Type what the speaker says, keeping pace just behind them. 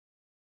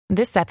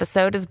This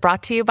episode is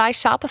brought to you by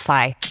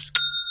Shopify.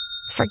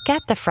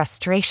 Forget the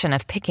frustration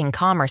of picking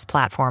commerce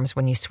platforms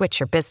when you switch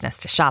your business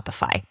to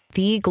Shopify,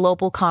 the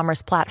global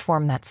commerce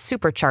platform that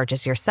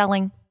supercharges your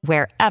selling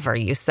wherever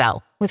you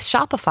sell. With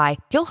Shopify,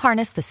 you'll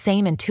harness the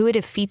same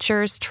intuitive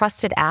features,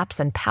 trusted apps,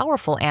 and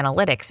powerful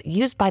analytics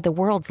used by the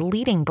world's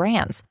leading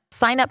brands.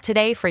 Sign up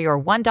today for your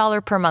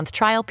 $1 per month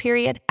trial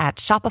period at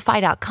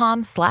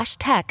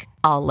shopify.com/tech,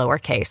 all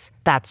lowercase.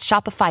 That's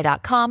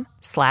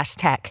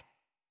shopify.com/tech.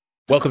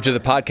 Welcome to the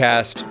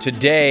podcast.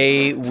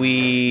 Today,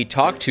 we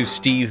talk to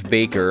Steve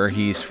Baker.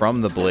 He's from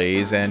The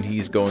Blaze, and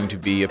he's going to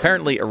be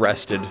apparently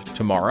arrested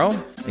tomorrow.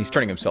 He's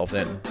turning himself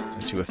in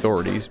to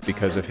authorities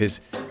because of his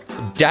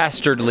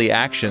dastardly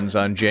actions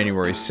on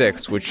January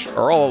 6th, which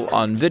are all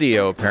on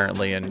video,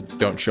 apparently, and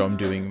don't show him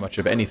doing much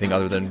of anything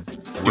other than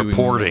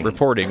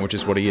reporting, which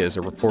is what he is,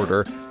 a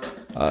reporter.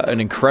 An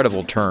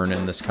incredible turn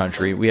in this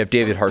country. We have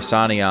David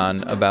Harsanyi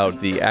on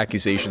about the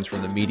accusations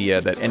from the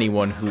media that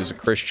anyone who's a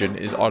Christian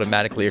is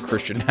automatically a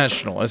Christian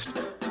nationalist.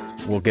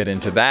 We'll get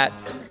into that.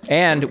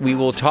 And we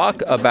will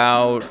talk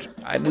about,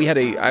 we had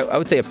I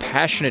would say a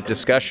passionate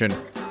discussion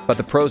about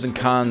the pros and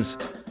cons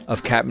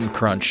of Captain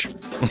Crunch.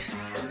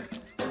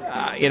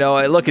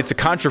 Look, it's a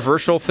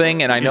controversial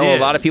thing, and I know a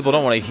lot of people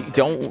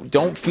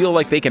don't feel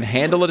like they can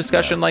handle a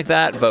discussion like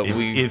that. But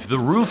if the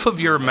roof of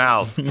your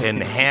mouth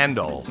can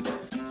handle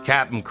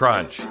Captain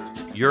Crunch,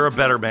 you're a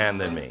better man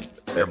than me.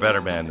 You're a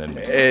better man than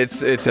me.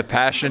 It's a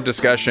passionate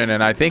discussion,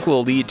 and I think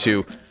will lead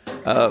to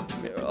a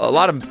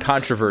lot of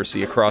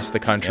controversy across the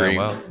country. Yeah,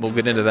 well. We'll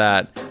get into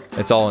that.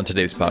 It's all in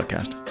today's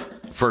podcast.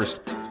 First,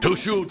 to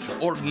shoot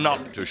or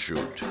not to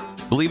shoot.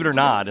 Believe it or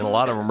not, in a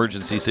lot of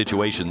emergency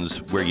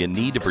situations where you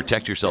need to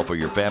protect yourself or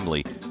your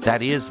family,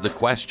 that is the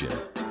question.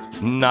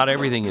 Not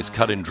everything is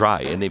cut and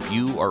dry, and if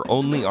you are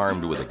only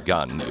armed with a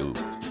gun,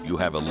 you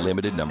have a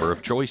limited number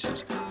of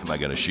choices. Am I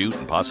going to shoot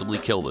and possibly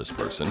kill this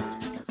person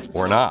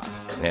or not?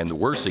 And the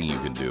worst thing you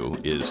can do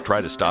is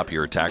try to stop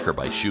your attacker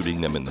by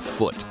shooting them in the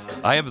foot.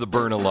 I have the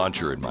Byrna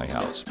launcher in my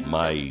house.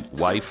 My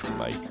wife and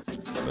my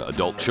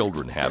adult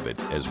children have it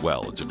as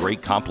well. It's a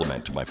great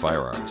complement to my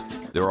firearms.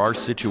 There are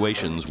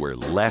situations where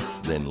less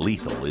than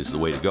lethal is the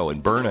way to go,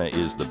 and Byrna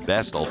is the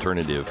best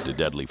alternative to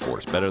deadly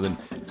force, better than,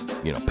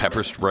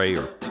 pepper spray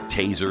or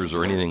tasers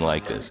or anything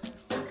like this.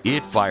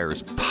 It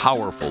fires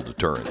powerful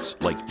deterrents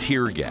like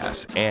tear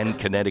gas and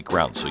kinetic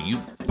rounds. So you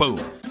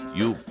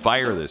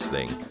fire this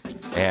thing,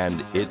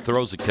 and it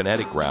throws a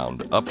kinetic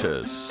round up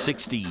to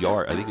 60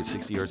 yards. I think it's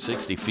 60 yards,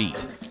 60 feet.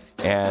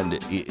 And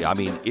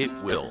it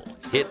will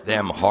hit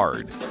them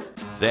hard.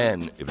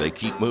 Then, if they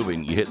keep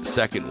moving, you hit the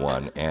second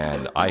one,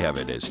 and I have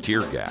it as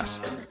tear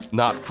gas.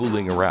 Not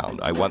fooling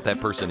around. I want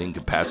that person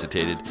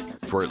incapacitated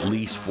for at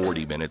least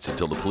 40 minutes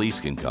until the police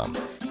can come.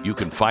 You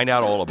can find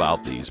out all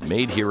about these.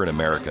 Made here in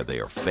America. They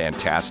are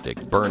fantastic.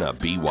 Byrna,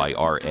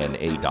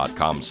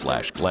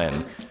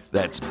 BYRNA.com/Glenn.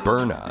 That's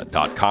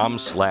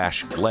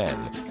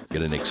Byrna.com/Glenn.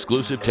 Get an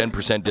exclusive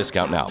 10%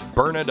 discount now.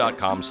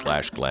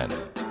 Byrna.com/Glenn.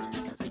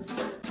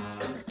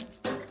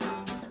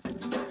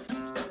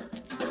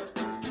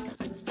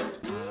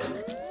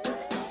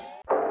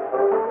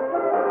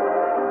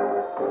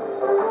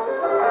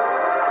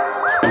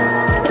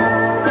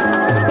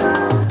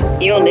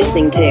 You're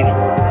listening to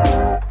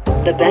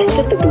the Best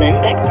of the Glenn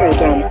Beck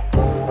program.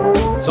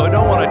 So I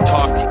don't want to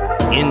talk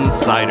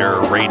insider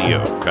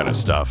radio kind of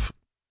stuff,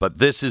 but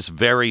this is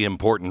very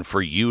important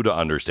for you to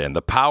understand.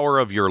 The power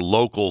of your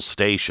local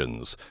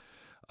stations,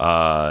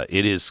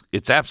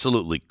 it's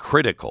absolutely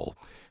critical.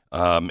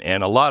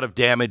 And a lot of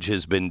damage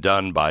has been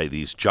done by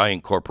these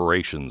giant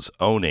corporations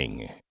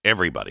owning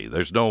everybody.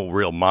 There's no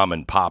real mom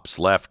and pops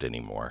left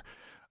anymore.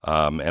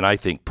 And I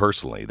think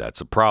personally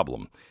that's a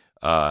problem.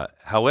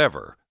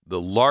 However, the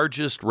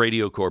largest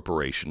radio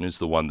corporation is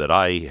the one that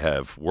I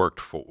have worked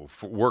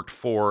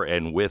for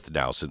and with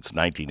now since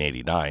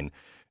 1989. It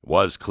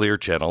was Clear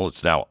Channel.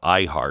 It's now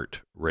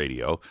iHeart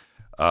Radio,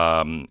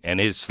 and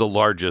it's the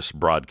largest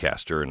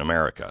broadcaster in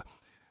America.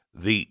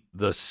 The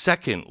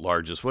second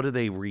largest. What did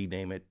they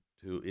rename it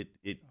to?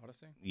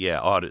 Odyssey.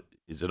 Yeah,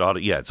 is it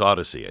Odyssey? Yeah, it's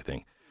Odyssey, I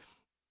think.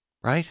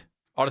 Right.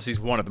 Odyssey's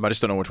one of them. I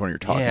just don't know which one you're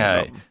talking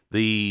about.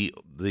 The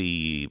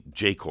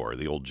J-Core,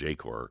 the old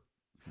J-Core.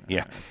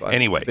 Yeah.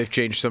 Anyway, they've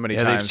changed so many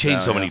times. They've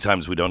changed so many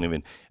times we don't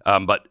even.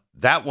 But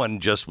that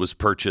one just was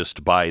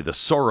purchased by the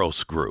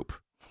Soros Group.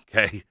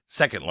 Okay,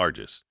 second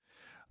largest,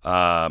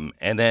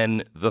 and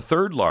then the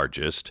third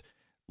largest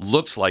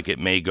looks like it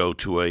may go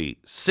to a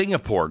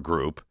Singapore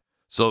group.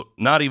 So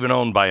not even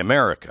owned by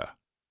America.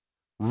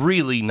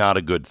 Really not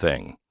a good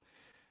thing.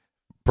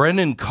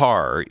 Brendan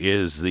Carr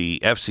is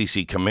the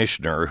FCC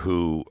commissioner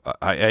who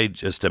I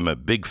just am a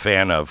big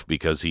fan of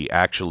because he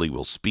actually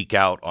will speak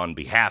out on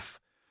behalf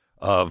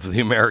of the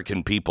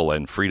American people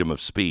and freedom of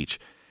speech.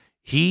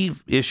 He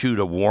issued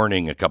a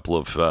warning a couple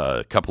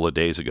of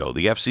days ago.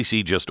 The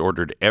FCC just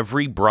ordered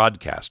every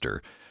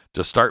broadcaster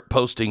to start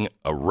posting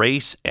a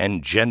race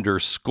and gender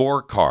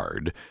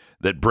scorecard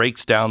that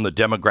breaks down the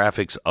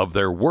demographics of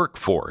their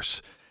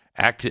workforce.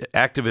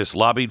 Activists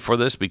lobbied for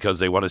this because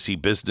they want to see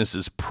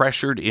businesses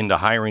pressured into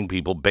hiring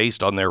people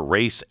based on their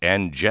race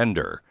and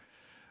gender.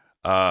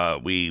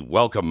 We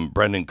welcome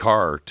Brendan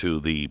Carr to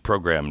the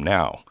program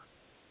now.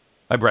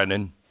 Hi,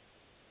 Brendan.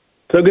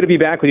 So good to be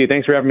back with you.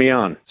 Thanks for having me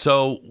on.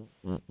 So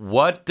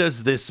what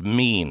does this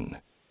mean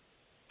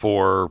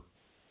for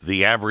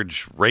the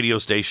average radio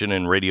station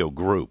and radio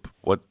group?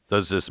 What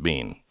does this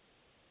mean?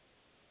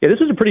 Yeah, this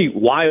was a pretty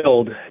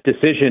wild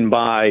decision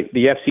by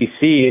the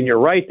FCC, and you're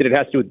right that it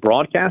has to do with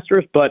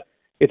broadcasters, but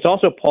it's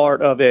also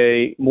part of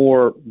a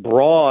more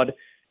broad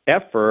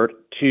effort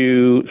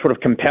to sort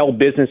of compel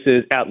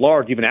businesses at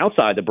large, even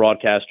outside the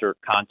broadcaster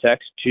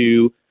context,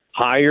 to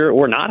hire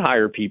or not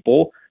hire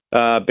people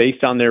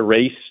based on their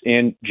race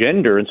and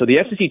gender. And so the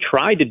FCC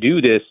tried to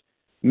do this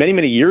many,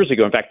 many years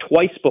ago. In fact,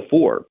 twice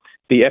before.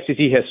 The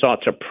FCC has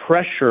sought to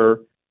pressure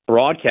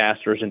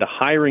broadcasters into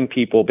hiring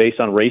people based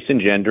on race and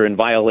gender in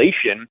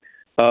violation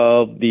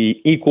of the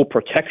equal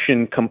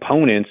protection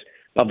components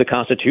of the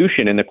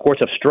Constitution. And the courts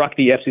have struck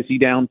the FCC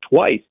down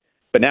twice.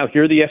 But now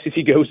here the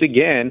FCC goes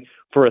again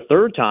for a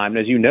third time. And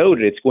as you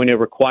noted, it's going to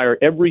require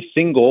every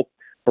single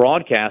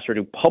broadcaster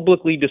to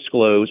publicly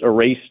disclose a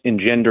race and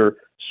gender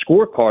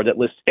scorecard that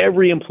lists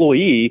every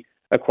employee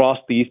across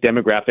these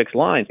demographics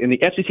lines. And the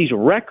FCC's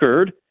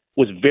record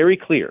was very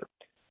clear.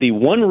 The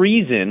one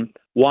reason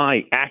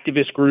why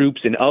activist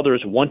groups and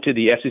others wanted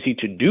the FCC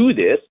to do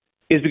this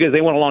is because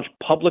they want to launch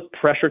public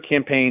pressure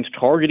campaigns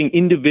targeting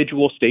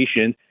individual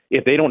stations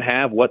if they don't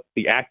have what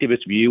the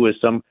activists view as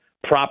some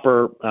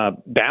proper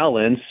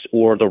balance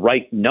or the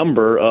right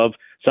number of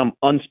some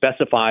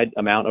unspecified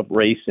amount of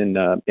race and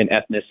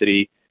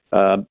ethnicity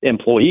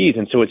employees.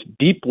 And so it's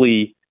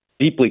deeply,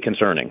 deeply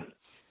concerning.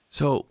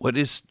 So what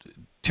is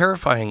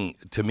terrifying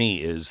to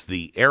me is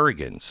the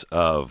arrogance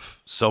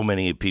of so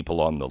many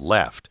people on the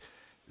left.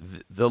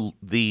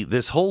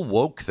 This whole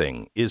woke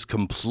thing is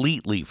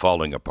completely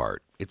falling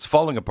apart. It's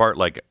falling apart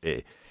like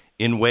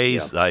in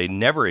ways I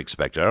never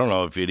expected. I don't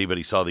know if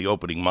anybody saw the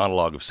opening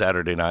monologue of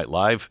Saturday Night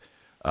Live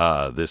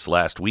this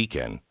last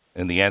weekend,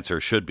 and the answer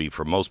should be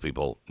for most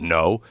people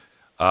no.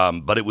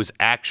 But it was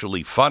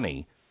actually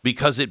funny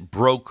because it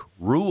broke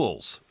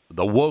rules,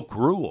 the woke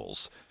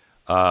rules.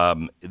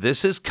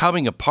 This is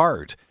coming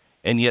apart,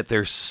 and yet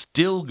they're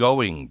still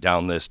going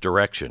down this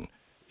direction.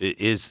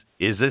 Is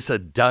this a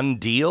done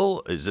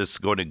deal? Is this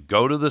going to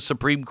go to the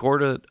Supreme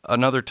Court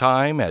another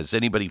time? Has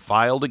anybody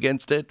filed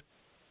against it?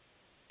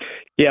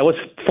 Yeah, what's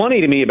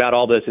funny to me about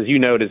all this, as you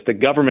note, is the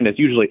government is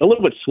usually a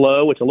little bit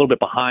slow. It's a little bit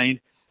behind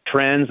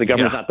trends. The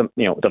government's not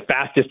the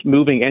fastest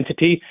moving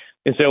entity.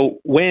 And so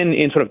when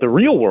in sort of the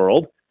real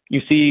world, you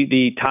see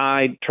the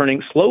tide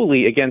turning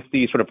slowly against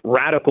these sort of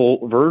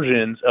radical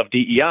versions of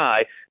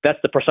DEI, that's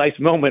the precise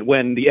moment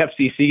when the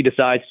FCC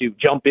decides to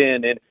jump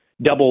in and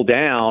double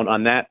down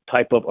on that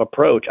type of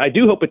approach. I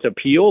do hope it's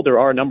appealed. There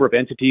are a number of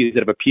entities that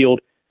have appealed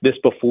this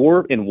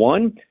before and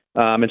won.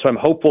 And so I'm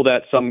hopeful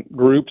that some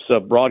groups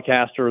of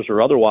broadcasters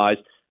or otherwise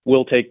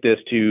will take this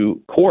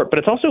to court. But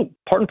it's also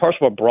part and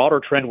parcel of a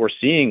broader trend we're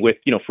seeing with,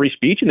 free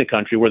speech in the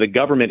country, where the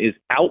government is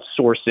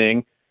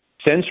outsourcing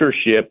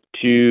censorship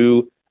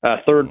to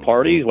third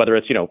parties, whether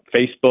it's,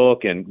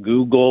 Facebook and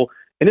Google.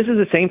 And this is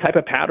the same type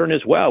of pattern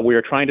as well. We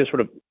are trying to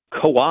sort of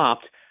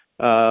co-opt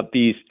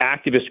these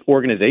activist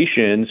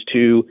organizations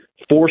to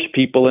force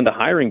people into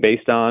hiring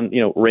based on,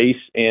 race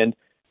and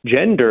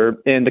gender.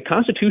 And the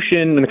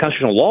Constitution and the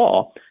constitutional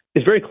law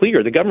is very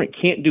clear. The government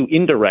can't do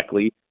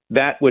indirectly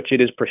that which it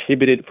is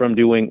prohibited from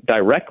doing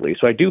directly.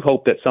 So I do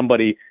hope that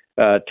somebody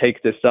takes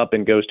this up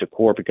and goes to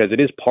court, because it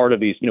is part of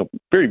these,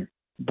 very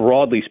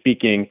broadly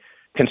speaking,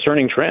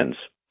 concerning trends.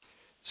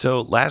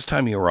 So last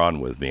time you were on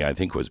with me, I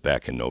think was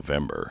back in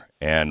November,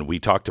 and we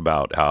talked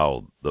about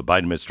how the Biden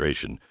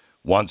administration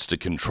wants to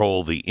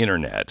control the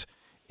internet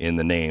in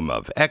the name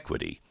of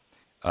equity.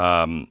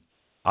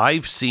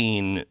 I've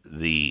seen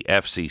the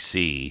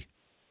FCC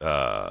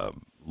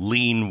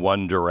lean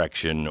one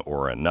direction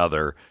or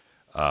another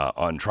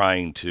on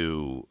trying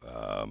to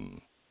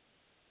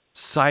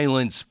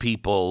silence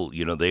people.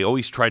 They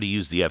always try to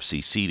use the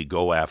FCC to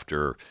go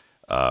after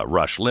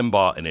Rush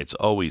Limbaugh, and it's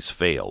always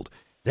failed.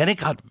 Then it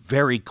got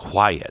very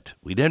quiet.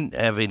 We didn't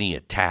have any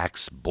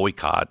attacks,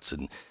 boycotts,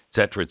 and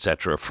et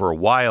cetera, for a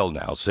while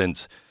now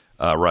since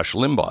Rush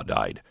Limbaugh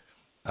died.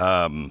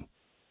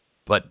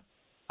 But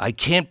I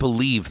can't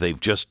believe they've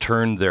just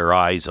turned their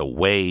eyes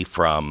away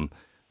from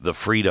the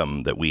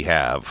freedom that we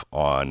have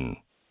on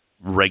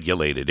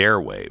regulated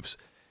airwaves.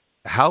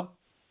 How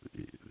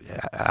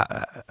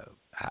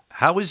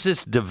is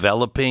this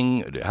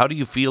developing? How do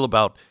you feel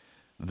about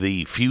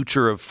the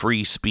future of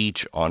free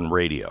speech on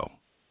radio?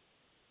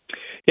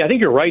 Yeah, I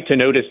think you're right to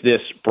notice this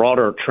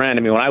broader trend.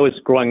 I mean, when I was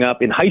growing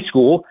up in high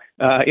school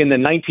in the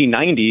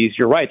 1990s,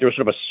 you're right, there was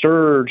sort of a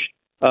surge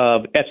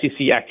of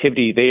FCC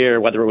activity there,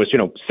 whether it was,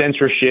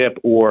 censorship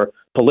or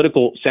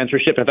political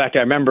censorship. In fact, I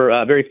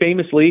remember very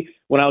famously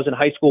when I was in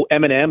high school,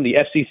 Eminem, the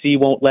FCC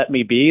won't let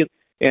me be.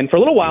 And for a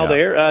little while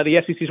there,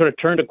 the FCC sort of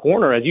turned a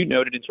corner, as you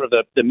noted, in sort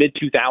of the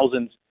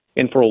mid-2000s,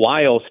 and for a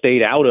while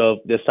stayed out of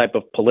this type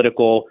of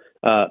political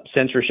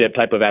censorship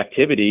type of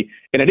activity.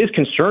 And it is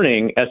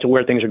concerning as to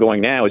where things are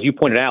going now. As you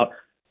pointed out,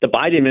 the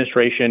Biden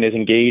administration is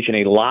engaged in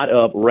a lot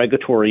of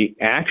regulatory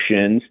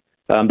actions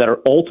that are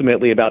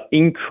ultimately about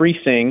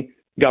increasing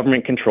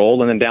government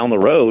control and then down the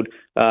road,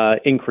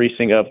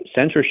 increasing of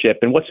censorship.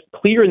 And what's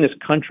clear in this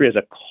country as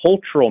a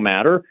cultural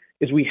matter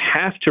is we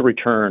have to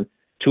return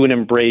to an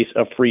embrace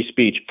of free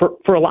speech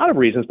for a lot of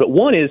reasons. But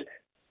one is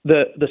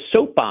the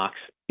soapbox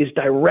is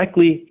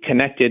directly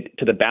connected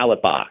to the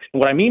ballot box. And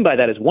what I mean by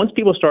that is once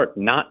people start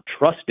not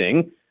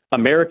trusting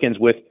Americans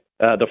with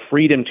the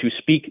freedom to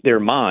speak their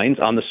minds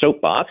on the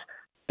soapbox,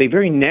 they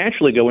very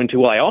naturally go into,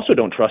 well, I also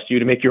don't trust you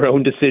to make your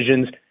own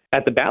decisions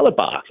at the ballot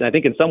box. And I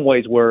think in some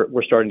ways we're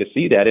starting to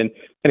see that. And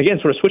again,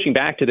 sort of switching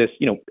back to this,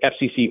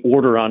 FCC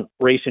order on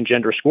race and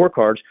gender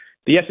scorecards,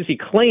 the FCC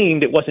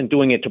claimed it wasn't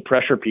doing it to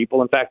pressure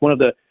people. In fact, one of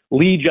the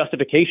lead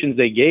justifications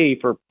they gave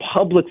for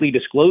publicly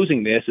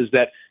disclosing this is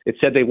that it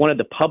said they wanted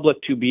the public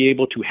to be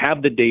able to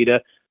have the data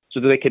so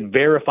that they could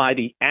verify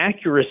the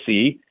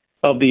accuracy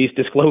of these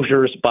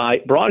disclosures by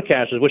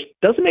broadcasters, which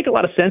doesn't make a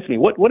lot of sense to me.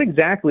 What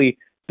exactly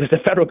does the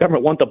federal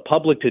government want the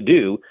public to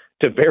do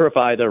to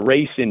verify the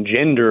race and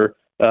gender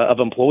of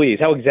employees?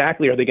 How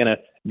exactly are they going to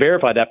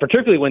verify that,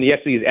 particularly when the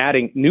FCC is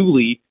adding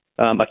newly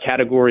a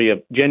category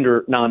of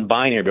gender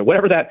non-binary? But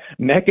whatever that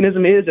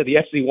mechanism is that the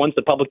FCC wants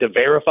the public to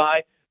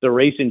verify the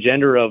race and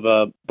gender of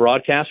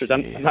broadcasters,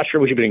 I'm not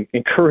sure we should be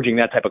encouraging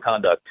that type of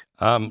conduct.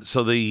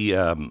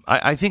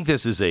 I think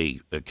this is a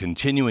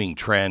continuing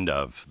trend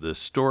of the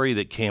story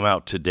that came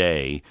out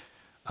today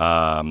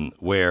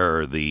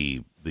where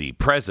the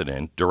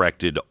president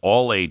directed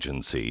all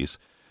agencies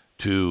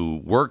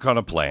to work on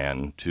a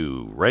plan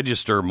to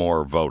register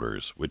more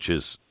voters, which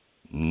is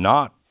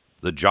not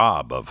the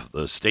job of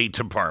the State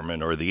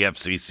Department or the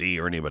FCC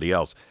or anybody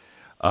else.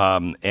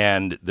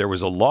 And there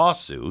was a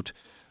lawsuit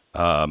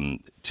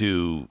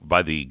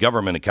by the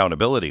Government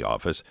Accountability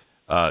Office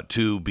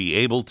to be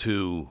able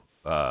to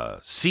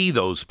see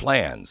those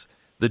plans.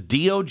 The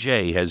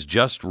DOJ has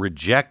just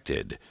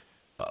rejected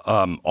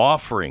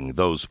offering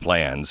those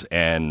plans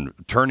and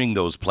turning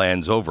those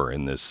plans over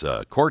in this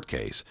court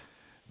case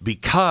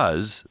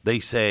because they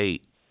say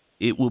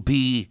it will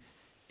be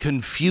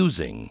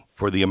confusing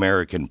for the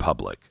American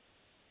public.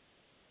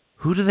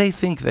 Who do they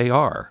think they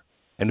are?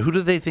 And who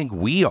do they think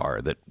we are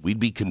that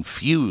we'd be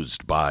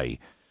confused by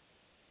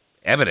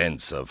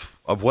evidence of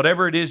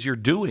whatever it is you're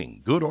doing,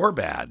 good or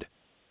bad?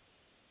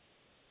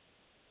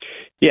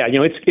 Yeah,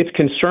 it's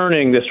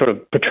concerning, this sort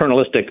of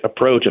paternalistic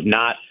approach of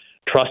not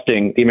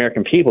trusting the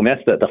American people. I mean,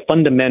 that's the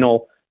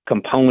fundamental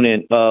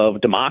component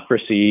of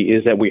democracy,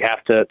 is that we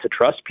have to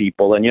trust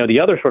people. And, the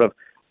other sort of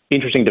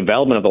interesting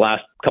development of the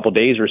last couple of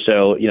days or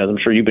so, I'm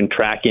sure you've been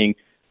tracking,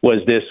 was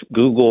this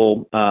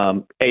Google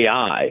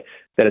AI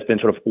that has been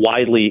sort of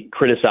widely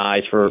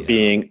criticized for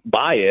being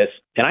biased.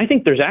 And I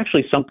think there's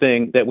actually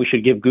something that we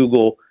should give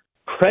Google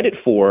credit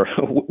for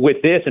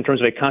with this in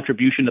terms of a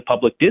contribution to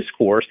public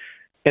discourse,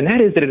 and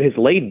that is that it has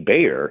laid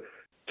bare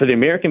for the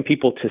American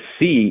people to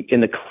see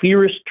in the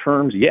clearest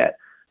terms yet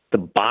the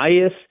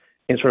bias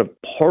and sort of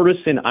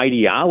partisan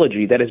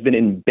ideology that has been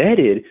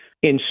embedded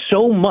in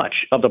so much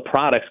of the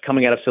products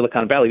coming out of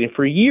Silicon Valley. And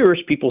for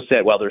years, people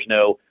said, well, there's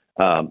no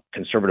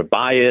conservative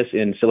bias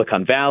in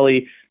Silicon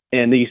Valley.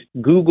 And these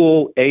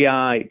Google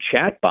AI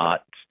chatbots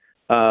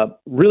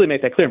really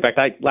make that clear. In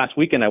fact, last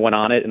weekend I went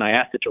on it and I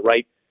asked it to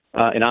write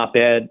an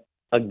op-ed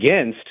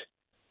against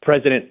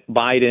President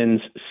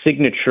Biden's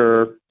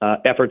signature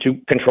effort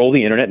to control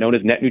the internet, known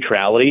as net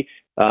neutrality.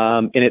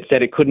 And it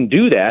said it couldn't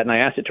do that. And I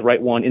asked it to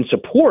write one in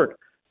support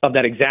of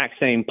that exact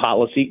same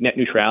policy, net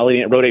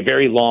neutrality. And it wrote a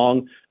very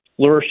long,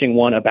 flourishing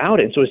one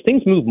about it. And so as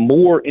things move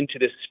more into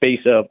this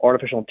space of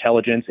artificial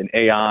intelligence and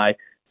AI,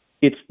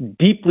 it's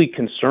deeply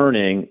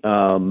concerning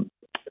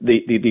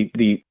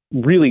the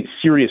really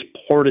serious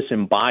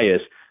partisan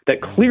bias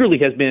that clearly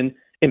has been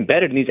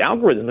embedded in these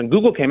algorithms. And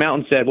Google came out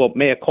and said, well,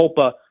 mea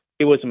culpa,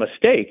 it was a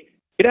mistake.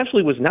 It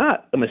actually was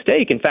not a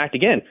mistake. In fact,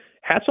 again,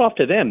 hats off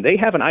to them. They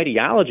have an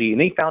ideology and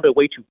they found a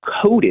way to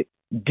code it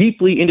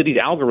deeply into these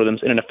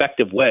algorithms in an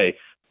effective way.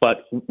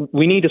 But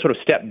we need to sort of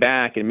step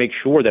back and make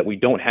sure that we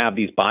don't have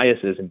these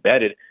biases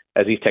embedded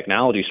as these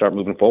technologies start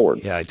moving forward.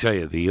 Yeah, I tell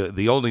you,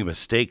 the only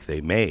mistake they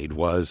made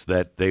was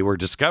that they were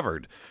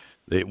discovered.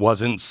 It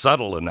wasn't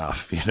subtle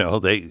enough.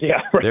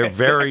 They're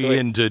very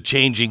into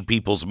changing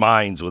people's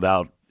minds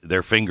without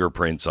their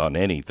fingerprints on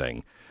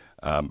anything.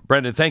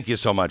 Brendan, thank you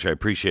so much. I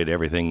appreciate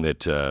everything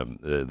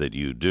that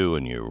you do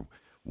and you're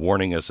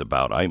warning us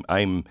about.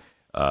 I'm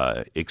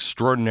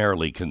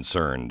extraordinarily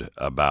concerned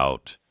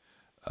about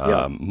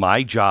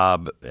my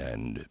job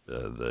and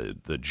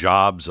the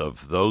jobs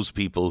of those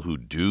people who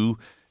do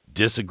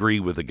disagree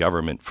with the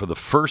government. For the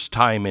first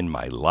time in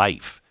my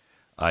life,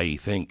 I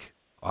think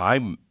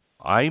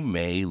I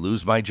may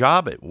lose my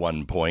job at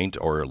one point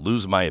or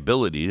lose my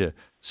ability to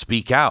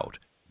speak out.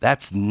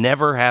 That's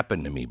never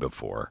happened to me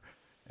before,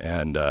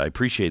 and I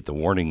appreciate the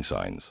warning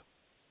signs.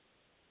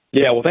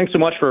 Yeah, well, thanks so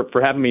much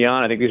for having me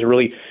on. I think these are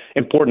really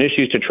important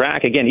issues to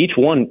track. Again, each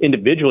one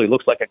individually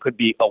looks like it could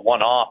be a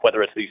one-off,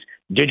 whether it's these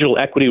digital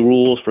equity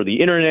rules for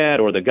the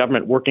internet or the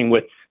government working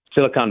with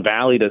Silicon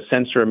Valley to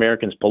censor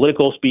Americans'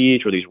 political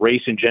speech or these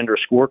race and gender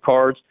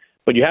scorecards.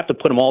 But you have to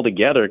put them all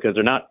together because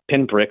they're not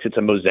pinpricks. It's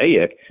a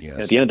mosaic. Yes.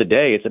 And at the end of the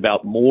day, it's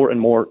about more and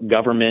more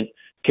government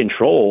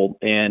control.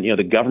 And,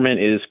 the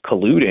government is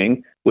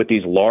colluding with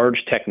these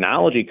large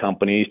technology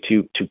companies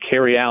to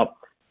carry out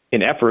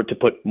an effort to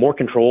put more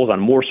controls on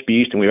more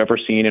speech than we've ever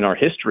seen in our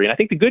history. And I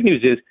think the good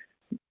news is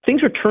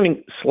things are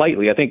turning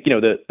slightly. I think,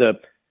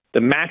 the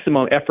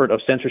maximum effort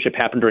of censorship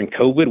happened during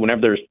COVID.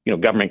 Whenever there's,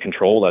 government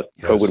control, that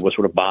Yes. COVID was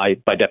sort of by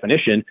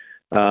definition,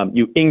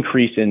 you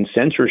increase in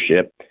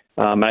censorship.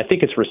 And I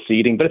think it's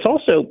receding, but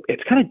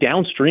it's kind of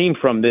downstream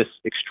from this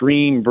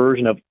extreme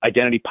version of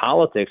identity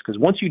politics, because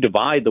once you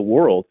divide the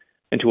world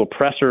into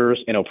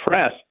oppressors and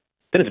oppressed,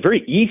 then it's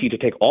very easy to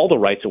take all the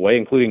rights away,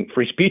 including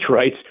free speech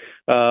rights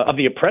of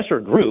the oppressor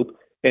group.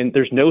 And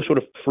there's no sort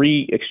of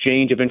free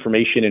exchange of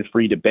information and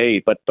free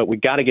debate. But we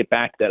got to get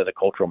back to that as a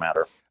cultural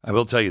matter. I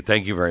will tell you,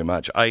 thank you very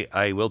much.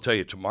 I will tell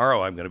you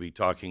tomorrow I'm going to be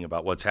talking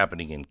about what's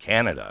happening in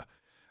Canada.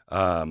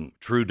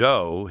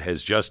 Trudeau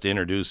has just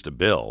introduced a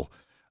bill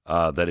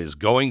that is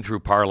going through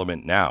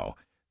Parliament now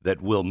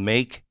that will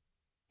make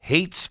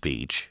hate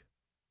speech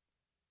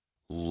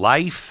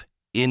life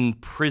in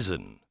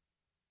prison.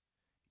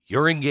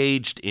 You're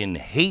engaged in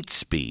hate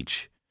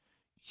speech,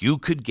 you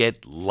could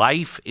get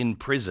life in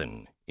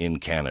prison in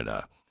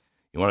Canada.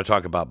 You want to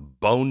talk about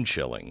bone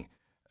chilling?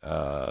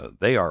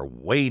 They are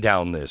way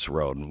down this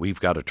road, and we've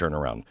got to turn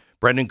around.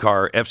 Brendan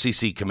Carr,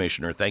 FCC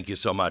Commissioner, thank you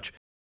so much.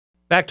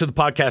 Back to the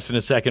podcast in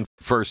a second.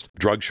 First,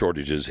 drug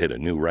shortages hit a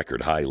new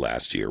record high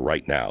last year.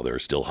 Right now, there are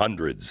still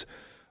hundreds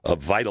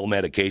of vital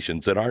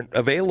medications that aren't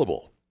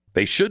available.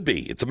 They should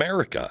be. It's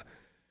America.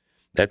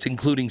 That's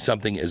including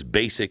something as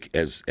basic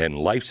as and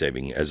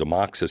life-saving as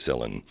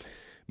amoxicillin.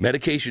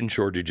 Medication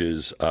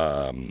shortages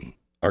are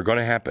going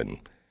to happen.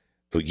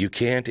 You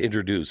can't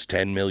introduce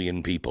 10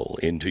 million people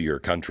into your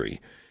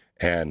country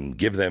and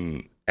give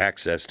them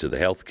access to the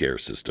healthcare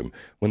system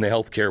when the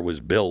healthcare was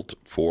built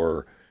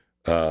for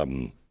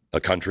a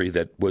country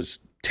that was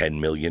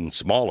 10 million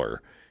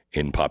smaller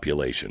in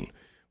population.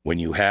 When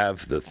you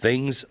have the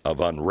things of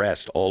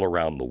unrest all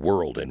around the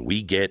world and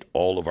we get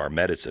all of our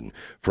medicine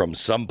from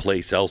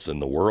someplace else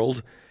in the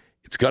world,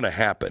 it's going to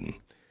happen.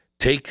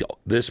 Take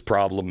this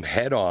problem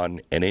head on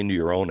and into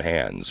your own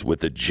hands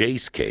with the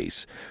Jace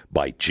case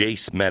by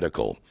Jace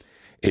Medical.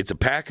 It's a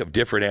pack of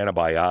different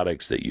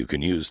antibiotics that you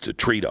can use to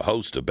treat a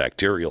host of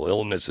bacterial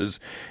illnesses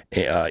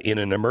in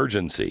an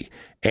emergency.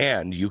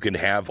 And you can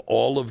have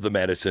all of the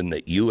medicine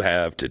that you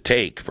have to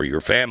take for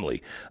your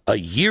family, a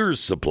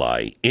year's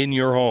supply in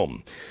your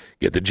home.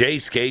 Get the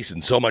Jace case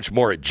and so much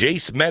more at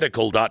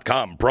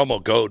jacemedical.com.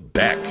 Promo code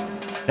BECK.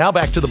 Now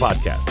back to the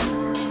podcast.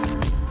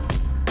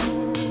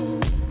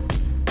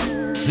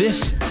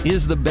 This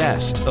is the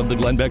best of the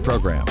Glenn Beck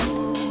program.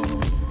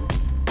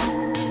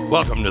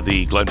 Welcome to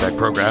the Glenn Beck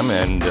program,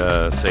 and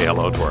say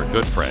hello to our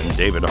good friend,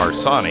 David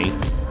Harsanyi.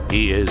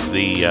 He is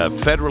the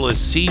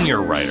Federalist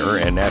senior writer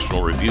and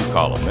National Review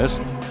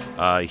columnist.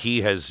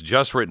 He has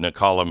just written a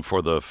column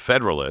for the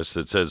Federalist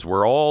that says,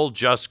 "We're all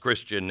just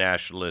Christian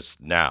nationalists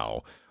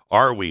now.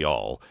 Are we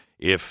all?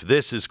 If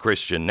this is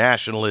Christian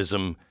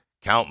nationalism,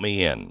 count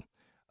me in."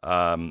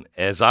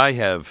 As I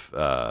have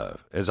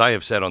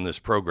said on this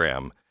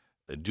program,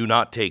 do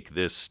not take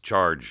this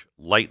charge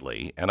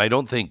lightly, and I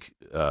don't think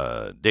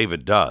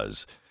David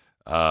does.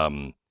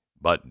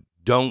 But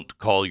don't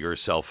call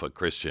yourself a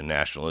Christian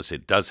nationalist.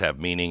 It does have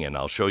meaning, and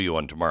I'll show you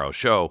on tomorrow's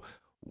show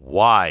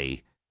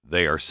why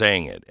they are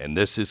saying it. And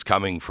this is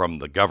coming from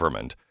the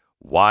government.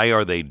 Why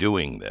are they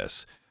doing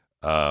this?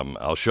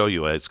 I'll show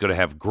you. It's going to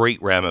have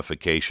great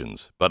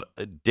ramifications.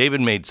 But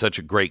David made such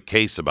a great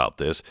case about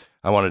this,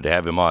 I wanted to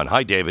have him on.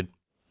 Hi, David.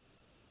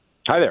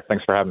 Hi there.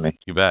 Thanks for having me.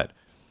 You bet.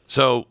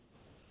 So,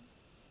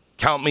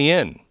 count me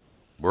in.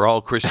 We're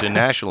all Christian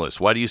nationalists.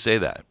 Why do you say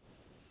that?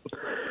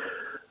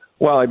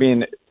 Well, I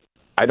mean,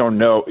 I don't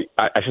know.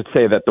 I should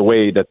say that the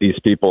way that these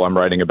people I'm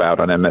writing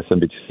about on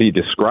MSNBC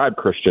describe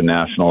Christian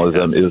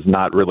nationalism is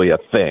not really a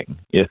thing.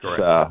 It's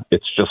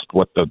just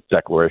what the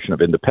Declaration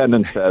of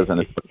Independence says, and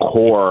it's the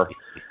core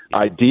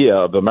idea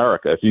of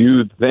America. If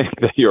you think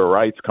that your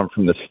rights come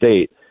from the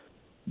state,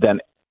 then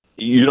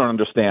you don't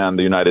understand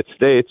the United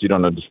States, you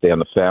don't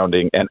understand the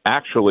founding, and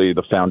actually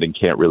the founding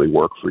can't really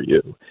work for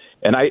you.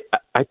 And I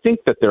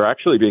think that they're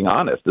actually being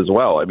honest as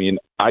well. I mean,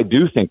 I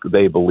do think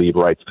they believe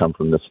rights come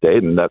from the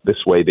state and that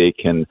this way they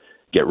can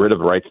get rid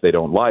of rights they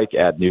don't like,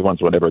 add new ones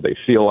whenever they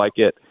feel like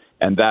it,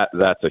 and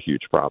that's a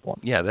huge problem.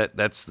 Yeah,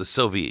 that's the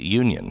Soviet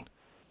Union.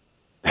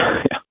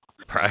 Yeah.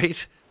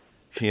 Right?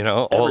 You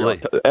know,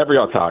 every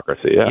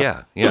autocracy,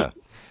 yeah. Yeah.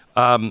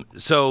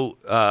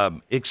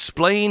 So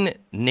explain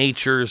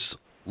nature's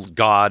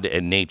God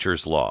and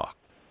nature's law.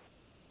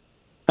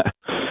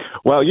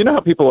 Well, you know how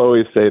people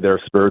always say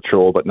they're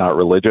spiritual but not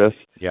religious?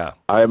 Yeah.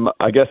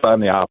 I guess I'm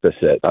the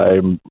opposite.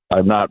 I'm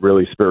not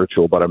really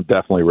spiritual, but I'm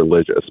definitely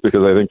religious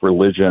because I think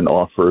religion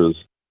offers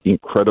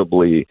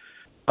incredibly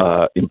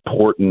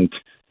important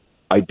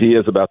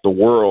ideas about the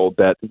world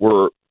that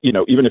were,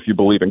 even if you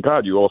believe in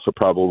God, you also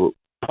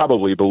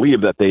probably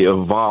believe that they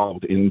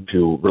evolved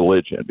into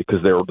religion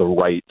because they're the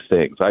right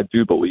things. I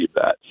do believe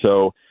that.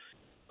 So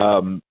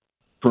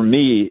for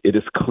me, it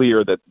is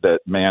clear that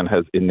man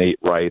has innate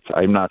rights.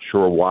 I'm not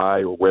sure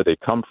why or where they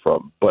come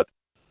from, but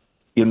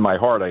in my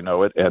heart, I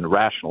know it, and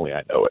rationally,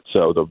 I know it.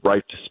 So the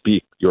right to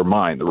speak your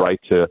mind, the right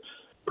to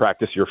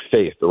practice your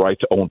faith, the right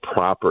to own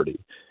property,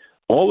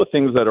 all the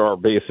things that are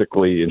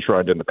basically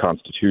enshrined in the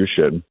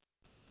Constitution,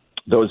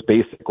 those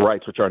basic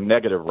rights, which are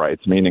negative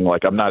rights, meaning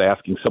like I'm not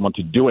asking someone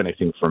to do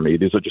anything for me.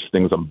 These are just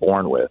things I'm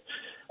born with,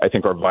 I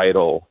think are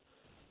vital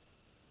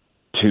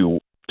to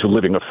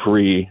living a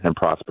free and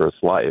prosperous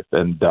life.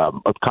 And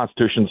a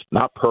Constitution's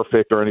not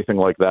perfect or anything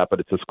like that, but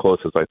it's as close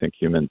as I think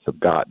humans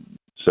have gotten.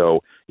 So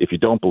if you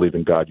don't believe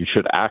in God, you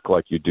should act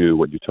like you do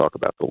when you talk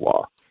about the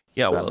law.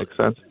 Yeah, Does that make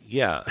sense?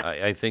 Yeah,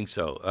 I think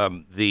so.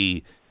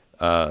 The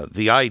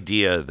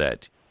idea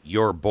that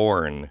you're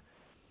born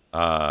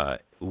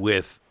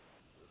with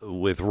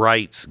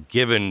rights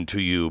given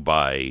to you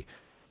by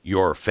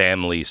your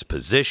family's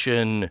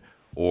position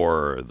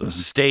or the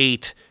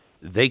state,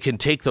 they can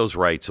take those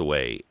rights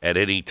away at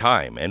any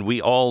time. And we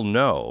all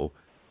know,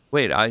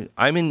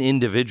 I'm an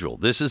individual.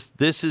 This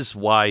is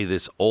why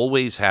this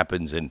always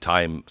happens in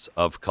times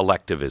of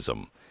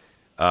collectivism,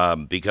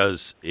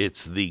 because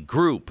it's the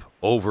group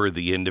over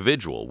the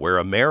individual, where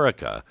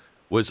America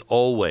was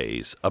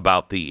always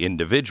about the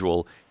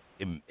individual,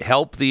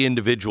 help the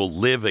individual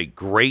live a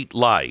great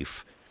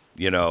life,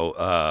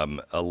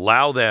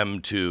 allow them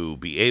to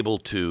be able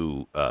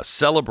to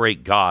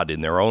celebrate God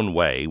in their own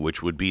way,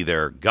 which would be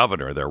their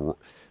governor,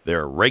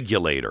 their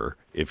regulator,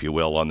 if you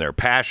will, on their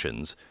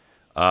passions,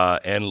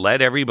 and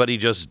let everybody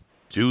just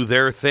do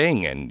their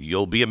thing, and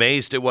you'll be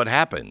amazed at what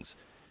happens.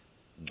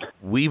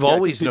 We've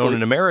always known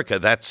in America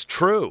that's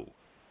true.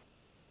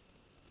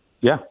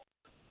 Yeah.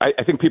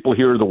 I think people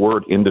hear the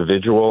word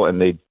individual and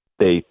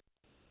they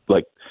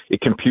like it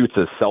computes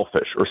as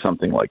selfish or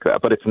something like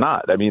that, but it's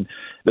not. I mean,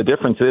 the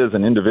difference is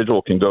an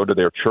individual can go to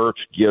their church,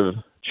 give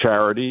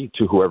charity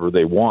to whoever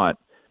they want.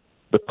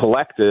 The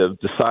collective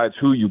decides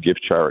who you give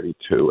charity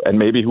to and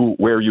maybe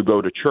where you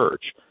go to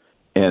church.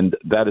 And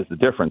that is the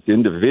difference.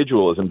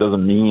 Individualism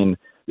doesn't mean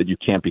that you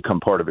can't become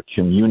part of a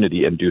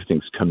community and do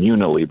things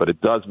communally, but it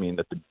does mean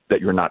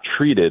that you're not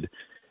treated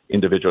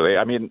individually.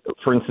 I mean,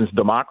 for instance,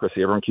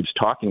 democracy, everyone keeps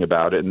talking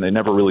about it and they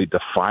never really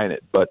define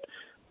it. But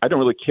I don't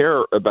really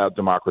care about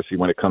democracy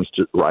when it comes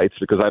to rights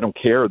because I don't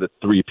care that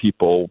three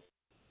people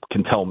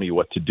can tell me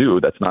what to do.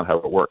 That's not how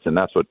it works. And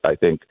that's what I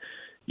think,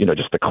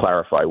 just to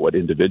clarify what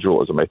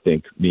individualism, I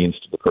think, means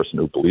to the person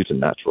who believes in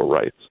natural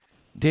rights.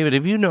 David,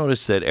 have you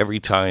noticed that every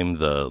time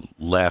the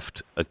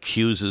left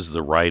accuses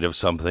the right of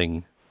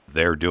something,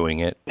 they're doing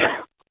it?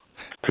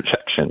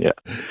 Projection,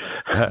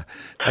 yeah.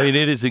 I mean,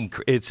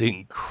 it's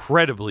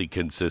incredibly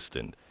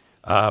consistent.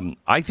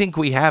 I think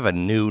we have a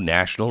new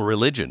national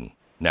religion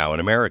now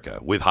in America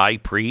with high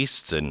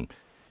priests and,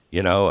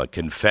 a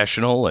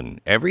confessional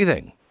and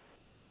everything.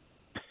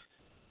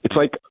 It's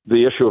like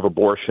the issue of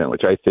abortion,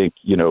 which I think,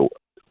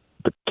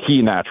 the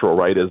key natural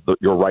right is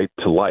your right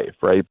to life,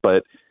 right?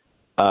 But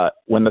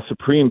when the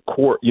Supreme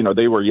Court,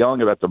 they were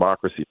yelling about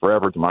democracy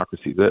forever,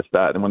 democracy, this,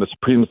 that. And when the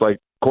Supreme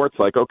Court's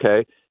like,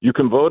 okay, you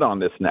can vote on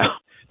this now.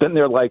 Then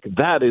they're like,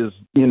 that is,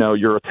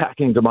 you're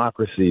attacking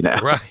democracy now.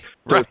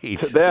 Right.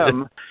 To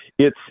them,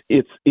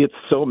 it's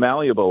so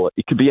malleable.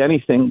 It could be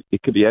anything.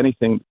 It could be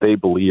anything they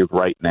believe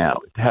right now.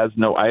 It has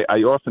no. I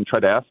often try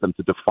to ask them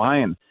to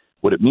define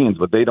what it means,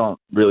 but they don't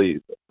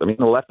really. I mean,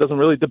 the left doesn't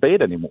really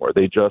debate anymore.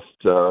 They just,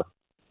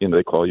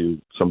 they call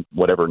you some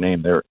whatever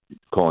name they're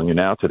calling you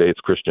now. Today, it's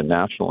Christian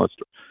nationalist,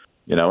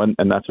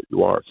 and that's what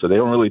you are. So they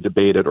don't really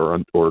debate it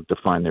or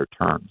define their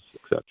terms,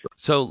 etc.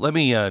 So let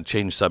me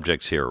change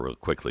subjects here real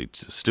quickly.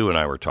 Stu and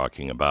I were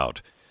talking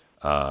about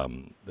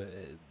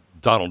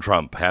Donald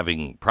Trump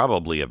having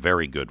probably a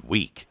very good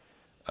week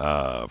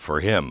for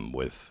him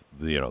with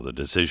the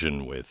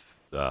decision with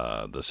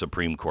the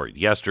Supreme Court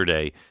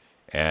yesterday,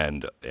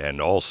 and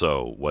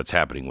also what's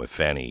happening with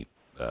Fani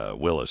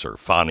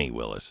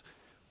Willis.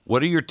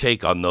 What are your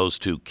take on those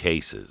two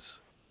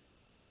cases?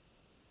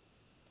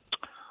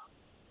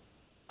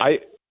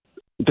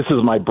 This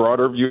is my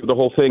broader view of the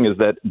whole thing, is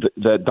that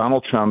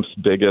Donald Trump's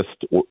biggest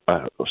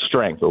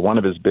strength, or one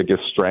of his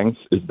biggest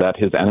strengths, is that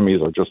his enemies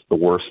are just the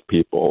worst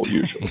people,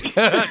 usually.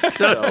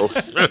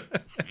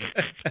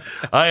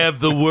 I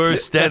have the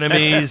worst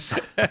enemies.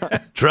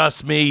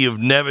 Trust me, you've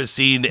never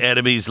seen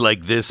enemies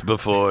like this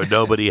before.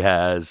 Nobody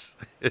has.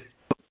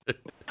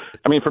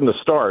 I mean, from the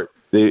start,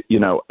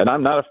 and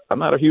I'm not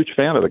a huge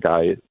fan of the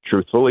guy,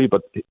 truthfully,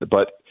 but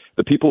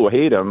the people who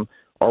hate him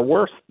are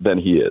worse than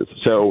he is.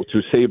 So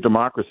to save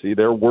democracy,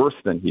 they're worse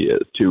than he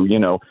is.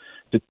 To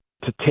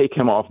take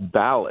him off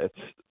ballots,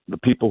 the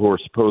people who are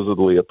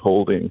supposedly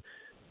upholding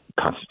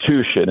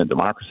Constitution and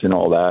democracy and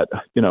all that,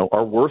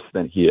 are worse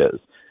than he is.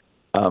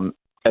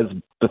 As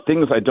the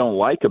things I don't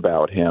like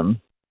about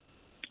him,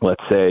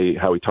 let's say,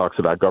 how he talks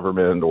about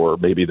government, or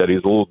maybe that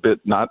he's a little bit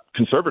not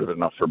conservative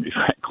enough for me,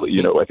 frankly.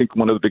 I think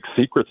one of the big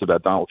secrets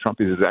about Donald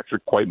Trump is he's actually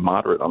quite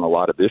moderate on a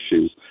lot of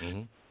issues,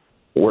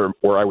 where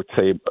I would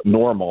say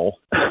normal,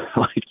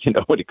 like,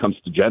 when it comes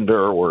to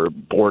gender or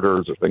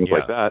borders or things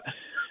like that,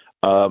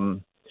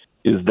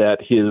 is that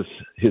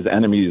his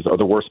enemies are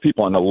the worst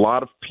people. And a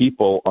lot of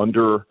people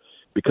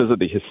because of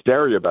the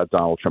hysteria about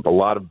Donald Trump, a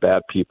lot of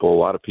bad people, a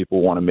lot of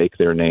people want to make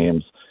their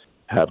names,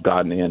 have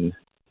gotten in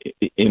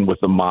with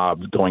the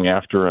mob going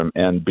after him.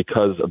 And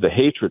because of the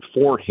hatred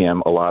for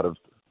him, a lot of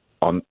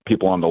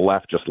people on the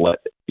left just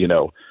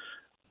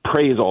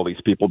praise all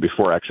these people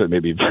before actually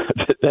maybe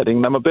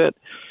vetting them a bit.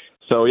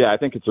 So, yeah, I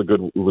think it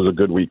was a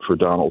good week for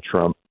Donald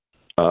Trump.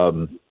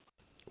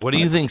 What do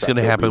you think is going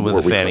to happen with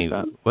the Fannie?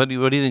 What do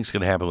you think is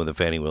going to happen with the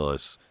Fannie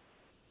Willis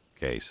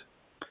case?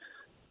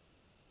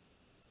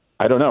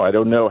 I don't know. I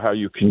don't know how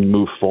you can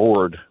move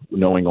forward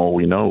knowing all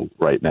we know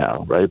right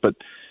now, right? But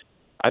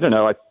I don't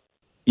know.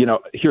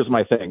 Here's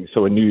my thing.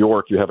 So in New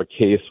York, you have a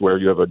case where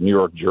you have a New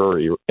York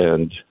jury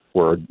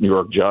or a New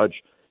York judge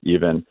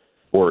even,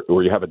 or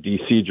you have a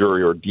D.C.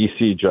 jury or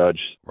D.C. judge.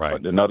 Right.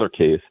 In another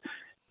case,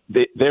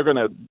 they're going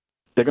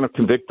to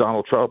convict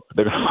Donald Trump.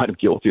 They're going to find him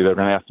guilty. They're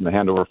going to ask him to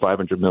hand over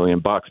 $500 million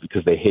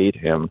because they hate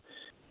him.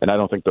 And I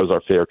don't think those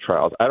are fair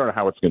trials. I don't know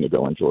how it's going to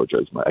go in Georgia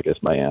is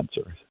my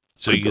answer.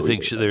 So you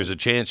think there's a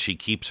chance she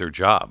keeps her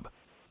job?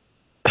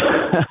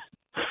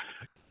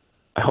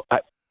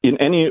 In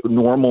any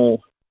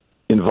normal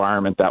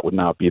environment, that would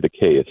not be the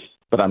case,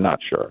 but I'm not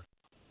sure.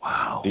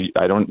 Wow.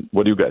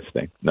 What do you guys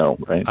think? No,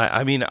 right?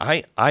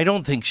 I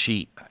don't think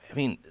she.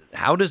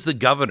 How does the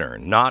governor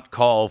not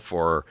call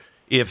for,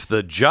 if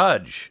the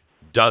judge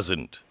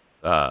doesn't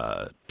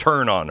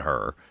turn on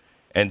her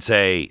and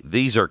say,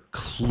 these are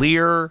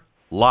clear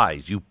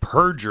lies, you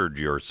perjured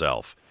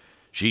yourself,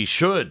 she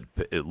should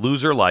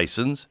lose her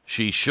license,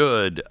 she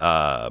should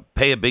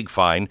pay a big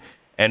fine,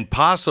 and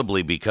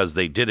possibly, because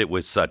they did it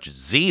with such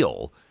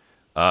zeal,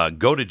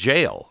 go to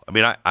jail.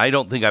 I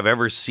don't think I've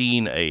ever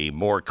seen a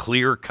more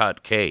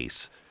clear-cut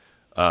case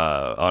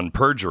on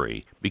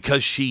perjury,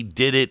 because she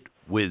did it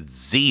with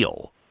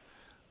zeal.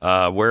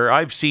 Where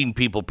I've seen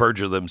people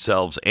perjure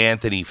themselves,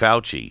 Anthony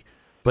Fauci,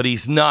 but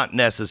he's not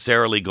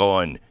necessarily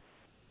going,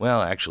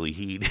 well, actually,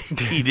 he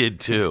did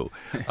too.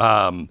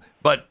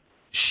 But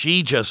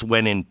she just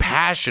went in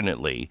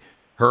passionately.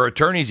 Her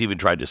attorneys even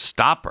tried to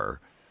stop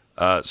her.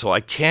 So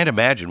I can't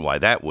imagine why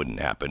that wouldn't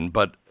happen.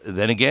 But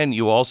then again,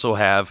 you also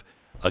have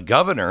a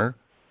governor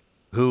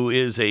who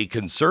is a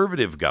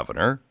conservative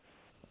governor.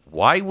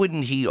 Why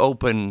wouldn't he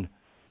open?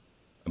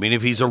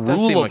 If he's a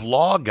rule of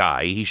law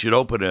guy, he should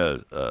open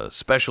a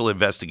special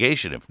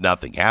investigation if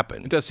nothing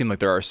happened. It does seem like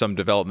there are some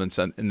developments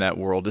in that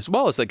world, as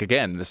well as,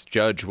 again, this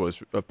judge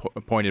was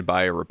appointed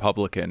by a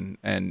Republican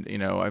and,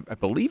 I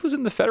believe was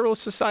in the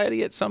Federalist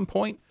Society at some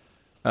point.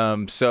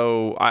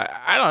 So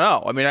I don't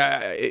know.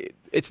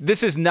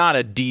 This is not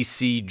a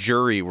DC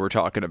jury we're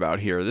talking about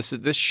here.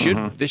 There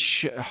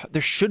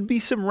should be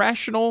some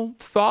rational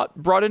thought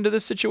brought into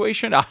this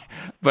situation.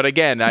 But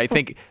again, I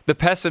think the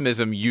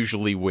pessimism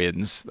usually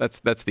wins.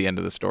 That's the end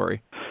of the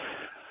story.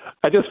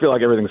 I just feel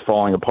like everything's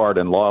falling apart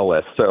and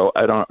lawless. So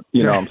I don't,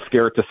 I'm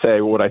scared to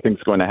say what I think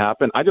is going to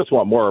happen. I just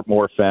want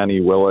more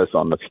Fannie Willis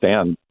on the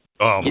stand.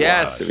 Oh,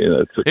 yes.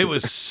 It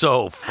was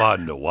so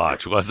fun to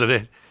watch, wasn't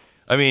it?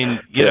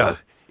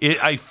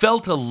 I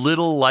felt a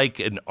little like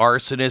an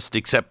arsonist,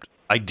 except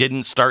I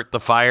didn't start the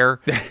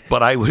fire,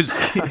 but I was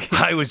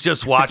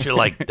just watching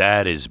like,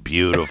 that is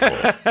beautiful.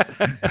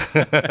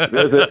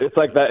 It's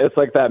like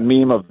that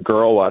meme of the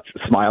girl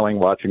smiling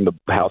watching the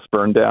house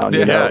burn down.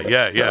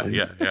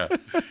 Yeah.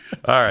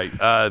 All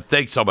right,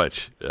 thanks so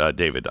much,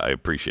 David. I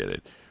appreciate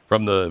it.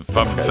 From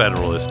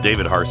Federalist,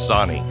 David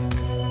Harsanyi.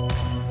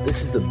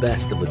 This is the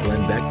best of the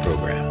Glenn Beck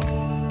program.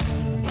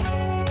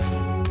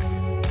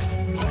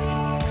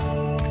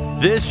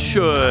 This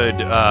should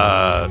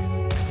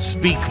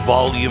speak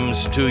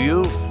volumes to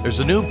you. There's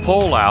a new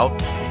poll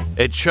out.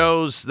 It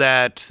shows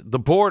that the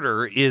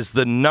border is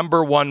the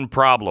number one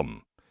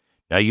problem.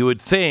 Now, you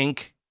would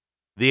think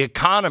the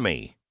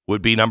economy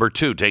would be number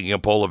two, taking a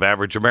poll of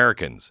average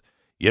Americans.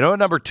 You know what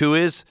number two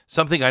is?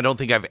 Something I don't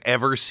think I've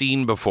ever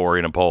seen before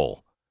in a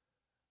poll.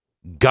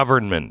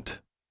 Government.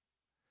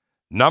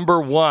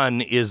 Number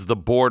one is the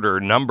border.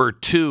 Number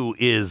two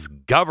is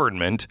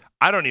government.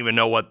 I don't even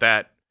know what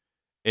that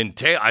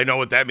I know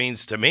what that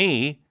means to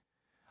me.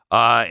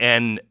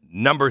 And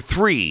number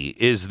three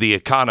is the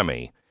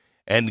economy.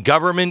 And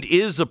government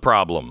is a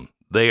problem.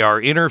 They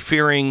are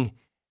interfering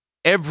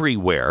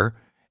everywhere.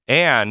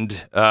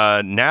 And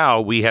now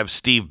we have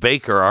Steve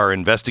Baker, our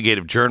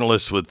investigative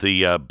journalist with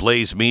the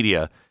Blaze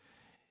Media.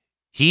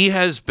 He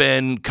has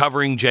been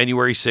covering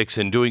January 6th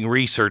and doing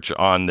research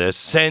on this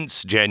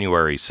since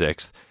January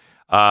 6th.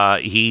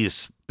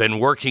 He's been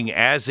working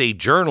as a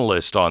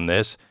journalist on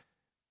this.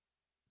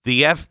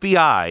 The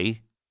FBI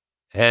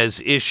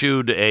has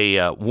issued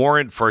a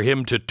warrant for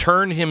him to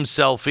turn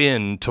himself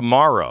in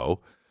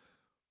tomorrow.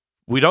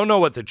 We don't know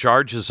what the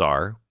charges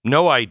are.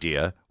 No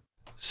idea.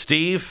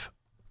 Steve,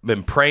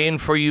 been praying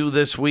for you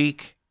this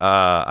week.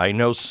 I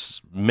know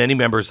many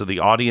members of the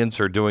audience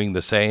are doing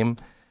the same.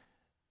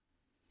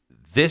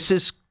 This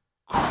is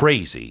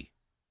crazy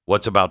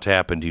what's about to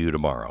happen to you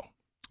tomorrow.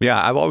 Yeah,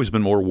 I've always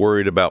been more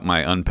worried about my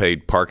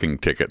unpaid parking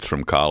tickets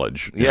from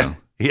college. Yeah.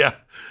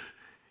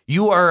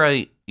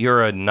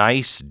 You're a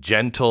nice,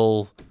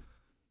 gentle,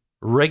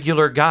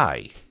 regular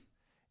guy.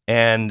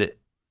 And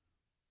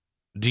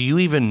do you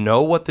even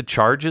know what the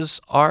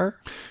charges are?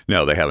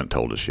 No, they haven't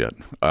told us yet.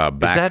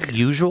 Is that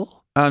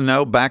usual?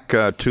 No, back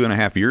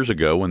 2.5 years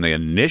ago when they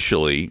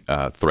initially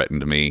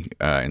threatened me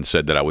and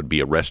said that I would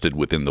be arrested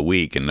within the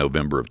week in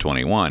November of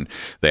 21,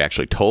 they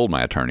actually told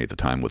my attorney at the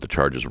time what the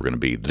charges were going to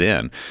be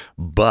then.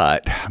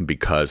 But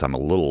because I'm a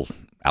little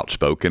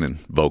outspoken and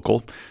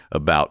vocal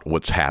about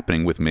what's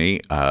happening with me,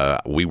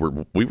 we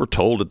were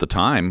told at the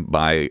time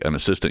by an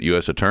assistant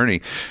U.S.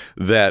 attorney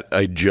that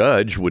a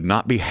judge would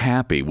not be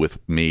happy with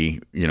me,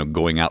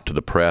 going out to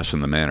the press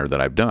in the manner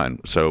that I've done.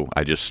 So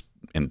I just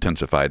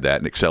intensified that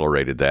and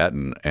accelerated that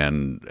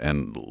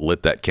and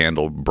lit that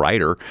candle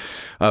brighter.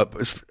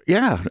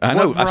 Yeah, I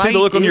know. I see the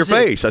look on your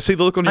face. I see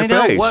the look on your face.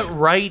 I know. What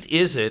right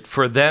is it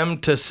for them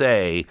to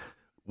say,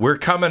 we're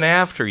coming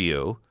after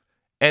you?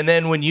 And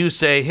then when you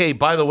say, hey,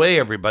 by the way,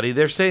 everybody,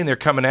 they're saying they're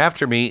coming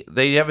after me.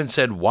 They haven't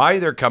said why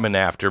they're coming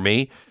after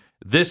me.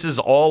 This is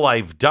all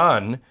I've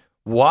done.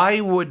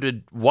 Why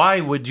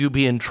would you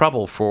be in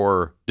trouble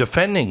for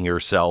defending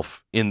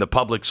yourself in the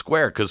public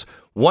square? Because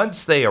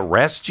once they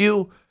arrest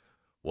you,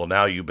 well,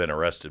 now you've been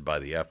arrested by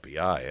the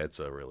FBI. It's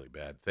a really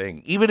bad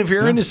thing, even if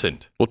you're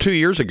innocent. Well, 2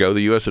 years ago,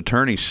 the U.S.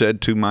 attorney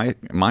said to my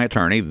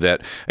attorney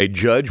that a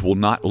judge will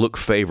not look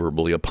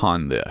favorably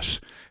upon this.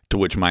 To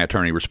which my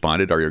attorney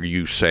responded, are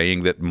you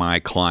saying that my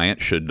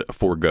client should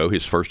forego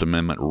his First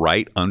Amendment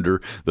right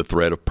under the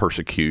threat of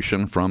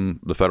persecution from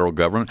the federal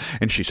government?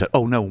 And she said,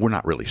 oh, no, we're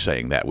not really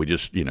saying that. We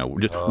just,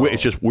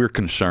 it's just we're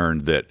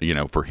concerned that,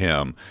 for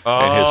him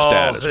and his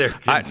status. They're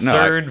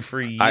concerned for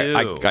you.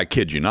 I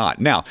kid you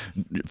not. Now,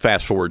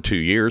 fast forward 2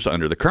 years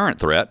under the current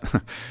threat,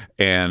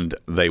 and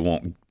they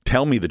won't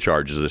tell me the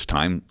charges this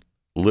time,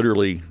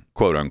 literally,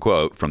 quote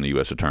unquote, from the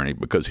U.S. attorney,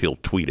 because he'll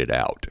tweet it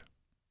out.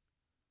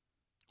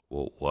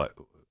 Well, what?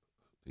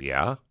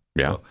 Yeah.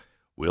 Well,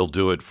 we'll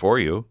do it for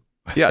you.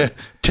 Yeah.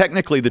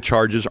 Technically, the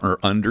charges are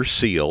under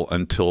seal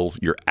until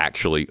you're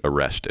actually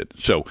arrested.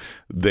 So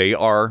they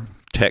are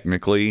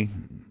technically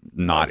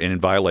not in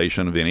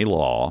violation of any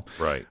law.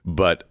 Right.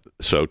 But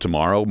so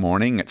tomorrow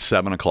morning at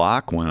 7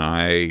 o'clock, when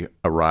I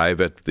arrive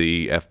at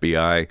the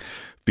FBI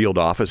field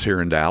office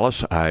here in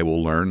Dallas, I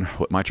will learn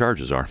what my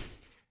charges are.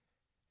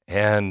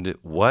 And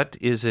what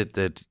is it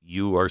that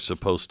you are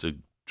supposed to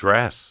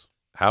dress?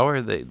 How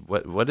are they?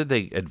 What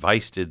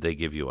advice did they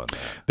give you on that?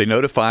 They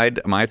notified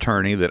my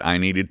attorney that I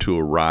needed to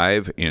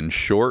arrive in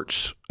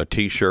shorts, a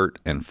T-shirt,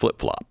 and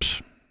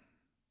flip-flops.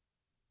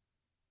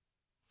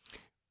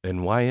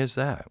 And why is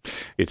that?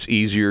 It's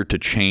easier to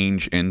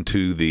change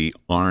into the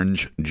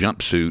orange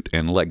jumpsuit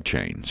and leg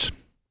chains.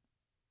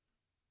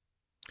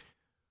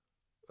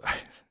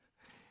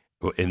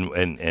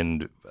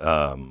 And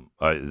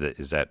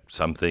is that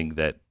something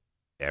that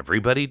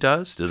everybody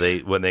does? Do they,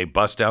 when they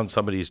bust down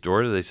somebody's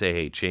door, do they say,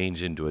 hey,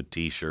 change into a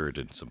T-shirt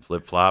and some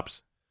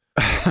flip-flops?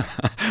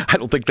 I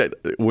don't think that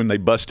when they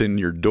bust in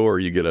your door,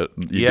 you get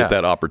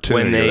that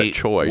opportunity or that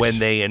choice. When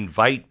they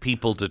invite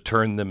people to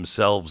turn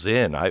themselves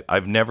in,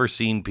 I've never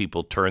seen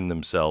people turn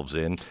themselves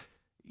in.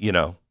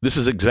 This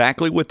is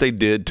exactly what they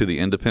did to the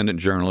independent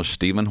journalist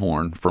Stephen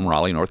Horn from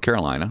Raleigh, North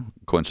Carolina,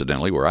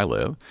 coincidentally where I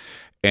live.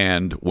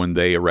 And when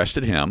they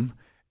arrested him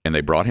and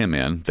they brought him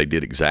in, they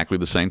did exactly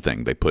the same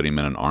thing. They put him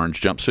in an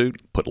orange jumpsuit,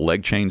 put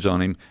leg chains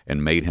on him,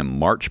 and made him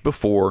march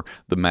before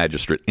the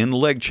magistrate in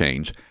leg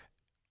chains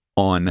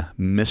on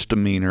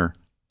misdemeanor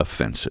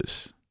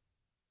offenses.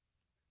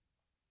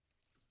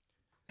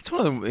 It's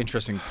one of the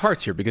interesting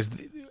parts here because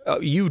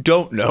you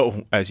don't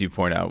know, as you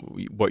point out,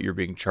 what you're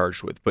being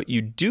charged with, but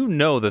you do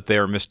know that they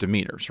are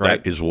misdemeanors,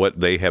 right? That is what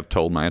they have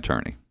told my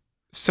attorney.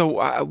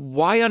 So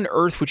why on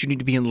earth would you need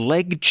to be in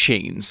leg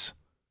chains?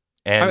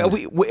 And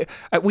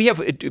we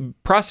have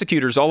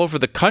prosecutors all over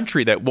the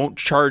country that won't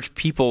charge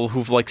people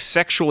who've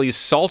sexually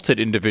assaulted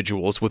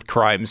individuals with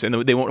crimes, and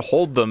they won't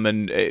hold them,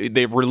 and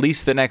they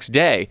release the next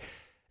day,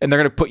 and they're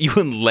going to put you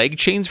in leg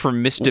chains for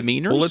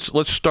misdemeanors. Well,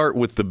 let's start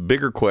with the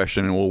bigger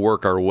question, and we'll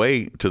work our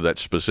way to that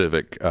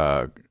specific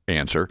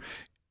answer.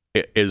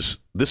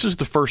 This is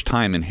the first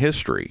time in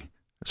history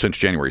since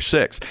January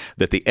 6th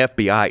that the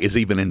FBI is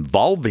even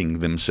involving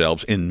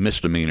themselves in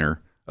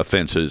misdemeanor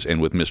offenses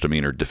and with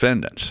misdemeanor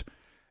defendants.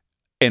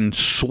 And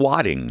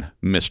swatting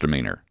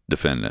misdemeanor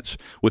defendants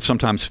with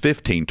sometimes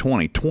 15,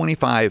 20,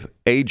 25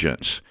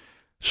 agents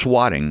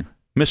swatting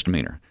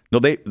misdemeanor. No,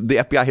 the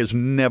FBI has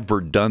never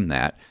done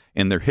that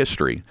in their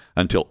history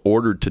until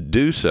ordered to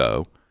do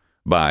so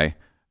by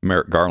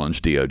Merrick Garland's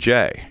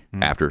DOJ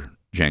after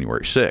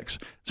January 6th.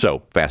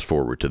 So fast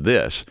forward to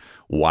this.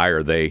 Why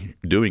are they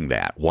doing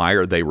that? Why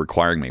are they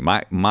requiring me?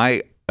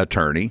 My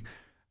attorney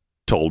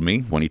told me,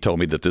 when he told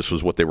me that this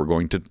was what they were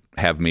going to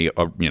have me,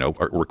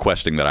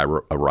 requesting that I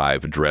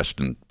arrive dressed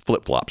in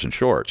flip-flops and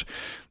shorts,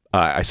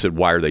 I said,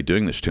 why are they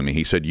doing this to me?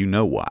 He said, you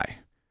know why.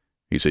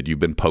 He said, you've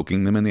been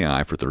poking them in the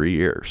eye for 3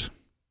 years.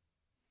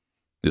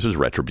 This is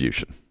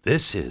retribution.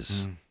 This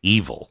is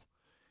evil.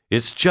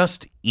 It's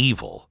just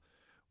evil.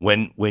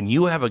 When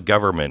you have a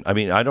government, I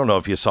mean, I don't know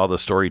if you saw the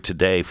story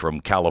today from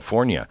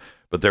California,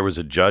 but there was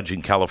a judge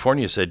in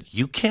California said,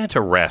 you can't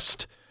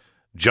arrest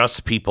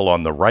just people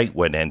on the right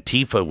when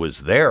Antifa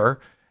was there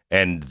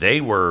and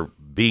they were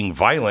being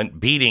violent,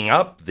 beating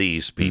up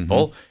these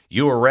people. Mm-hmm.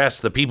 You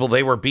arrest the people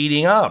they were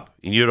beating up,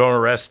 and you don't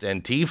arrest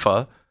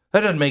Antifa.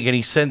 That doesn't make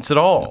any sense at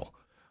all.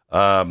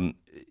 When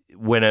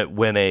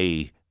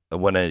a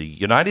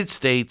United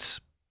States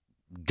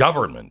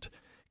government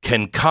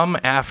can come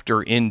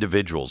after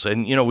individuals,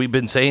 and we've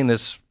been saying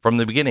this from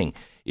the beginning.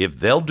 If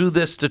they'll do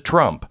this to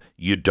Trump,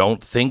 you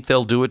don't think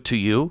they'll do it to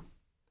you?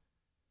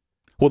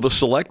 Well, the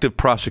selective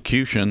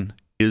prosecution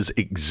is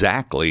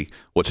exactly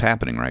what's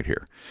happening right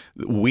here.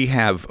 We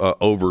have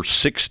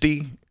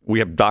we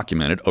have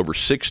documented over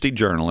 60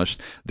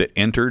 journalists that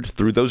entered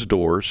through those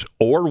doors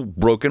or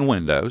broken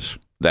windows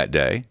that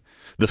day.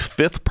 The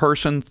fifth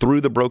person through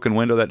the broken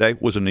window that day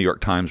was a New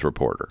York Times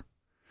reporter.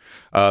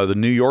 The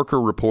New Yorker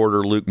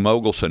reporter, Luke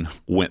Mogelson,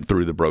 went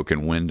through the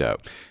broken window.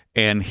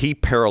 And he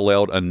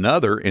paralleled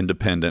another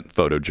independent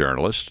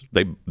photojournalist.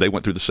 They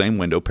went through the same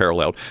window,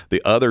 paralleled.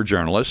 The other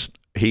journalist,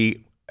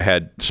 he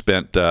had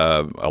spent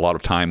a lot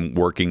of time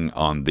working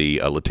on the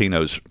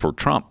Latinos for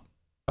Trump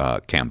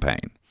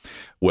campaign.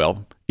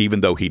 Well, even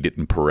though he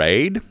didn't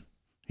parade,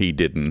 he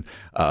didn't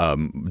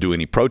do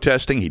any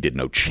protesting, he did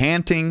no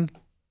chanting,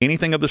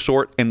 anything of the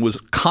sort, and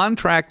was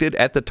contracted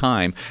at the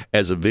time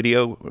as a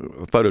video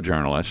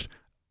photojournalist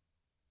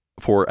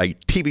for a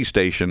TV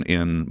station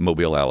in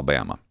Mobile,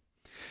 Alabama.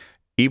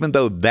 Even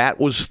though that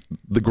was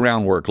the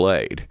groundwork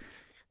laid,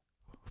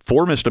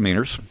 4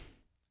 misdemeanors,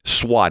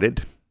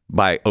 swatted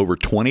by over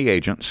 20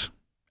 agents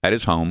at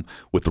his home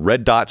with the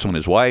red dots on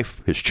his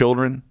wife, his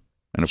children,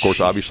 and of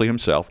course, obviously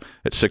himself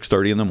at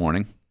 6:30 in the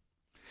morning.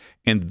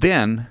 And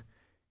then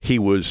he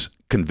was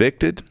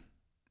convicted.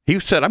 He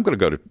said, I'm going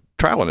to go to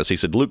trial on this. He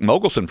said, Luke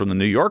Mogelson from the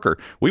New Yorker,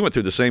 we went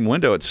through the same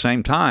window at the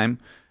same time,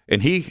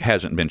 and he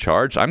hasn't been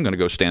charged. I'm going to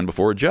go stand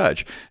before a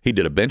judge. He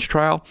did a bench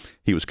trial.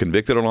 He was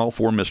convicted on all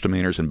 4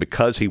 misdemeanors, and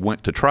because he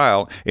went to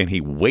trial and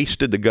he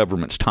wasted the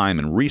government's time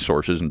and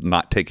resources in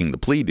not taking the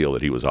plea deal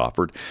that he was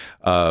offered,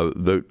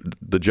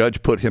 the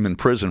judge put him in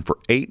prison for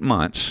 8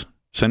 months,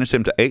 sentenced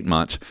him to 8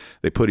 months.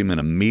 They put him in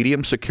a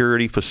medium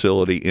security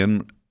facility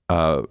in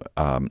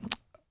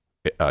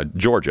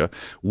Georgia,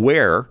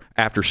 where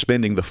after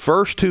spending the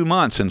first 2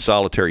 months in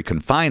solitary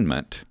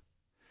confinement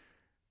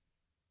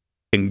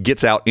and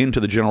gets out into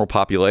the general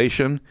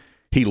population,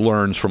 he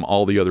learns from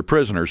all the other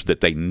prisoners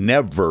that they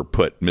never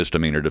put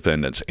misdemeanor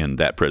defendants in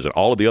that prison.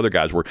 All of the other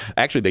guys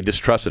they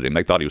distrusted him.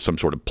 They thought he was some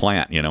sort of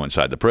plant,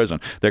 inside the prison.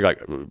 They're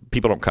like,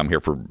 people don't come here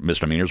for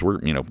misdemeanors.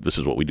 This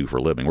is what we do for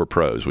a living. We're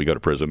pros. We go to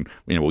prison.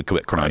 We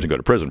commit crimes and go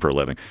to prison for a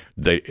living.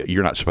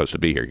 You're not supposed to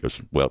be here. He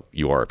goes, well,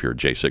 you are if you're a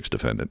J6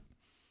 defendant.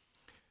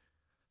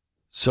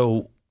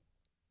 So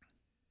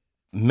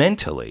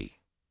mentally,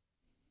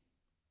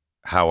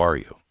 how are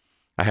you?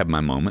 I have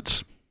my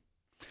moments.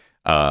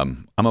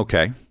 I'm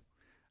okay.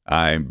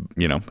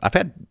 I've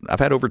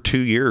had over 2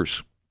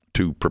 years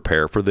to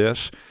prepare for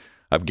this.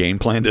 I've game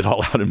planned it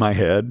all out in my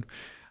head.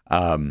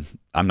 I'm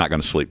not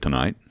going to sleep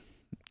tonight.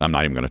 I'm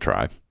not even going to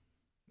try.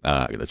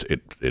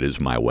 It is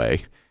my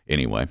way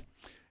anyway.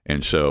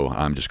 And so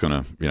I'm just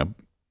going to,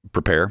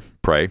 prepare,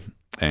 pray,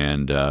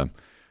 and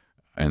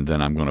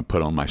then I'm going to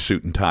put on my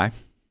suit and tie.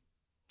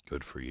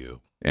 Good for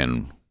you.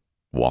 And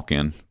walk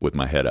in with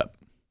my head up.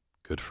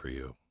 Good for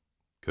you.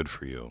 Good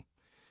for you.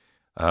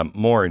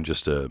 More in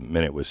just a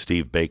minute with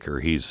Steve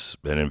Baker. He's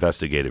an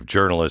investigative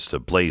journalist, a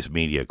Blaze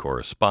Media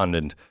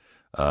correspondent.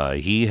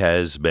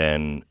 He's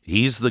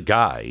the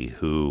guy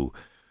who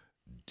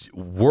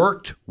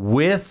worked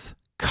with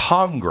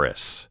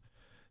Congress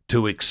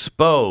to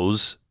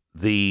expose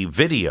the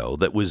video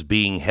that was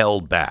being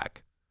held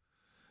back.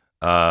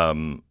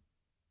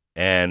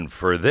 And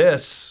for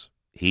this,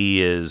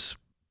 he is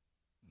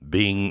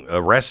being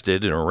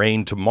arrested and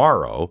arraigned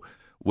tomorrow.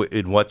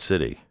 In what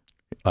city?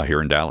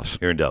 Here in Dallas.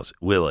 Here in Dallas.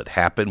 Will it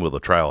happen? Will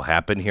the trial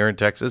happen here in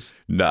Texas?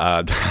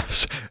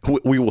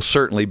 We will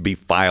certainly be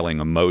filing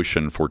a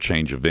motion for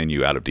change of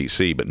venue out of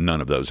D.C., but none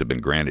of those have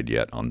been granted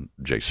yet on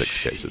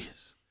J6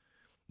 cases.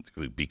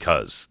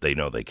 Because they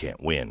know they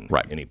can't win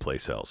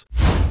anyplace else.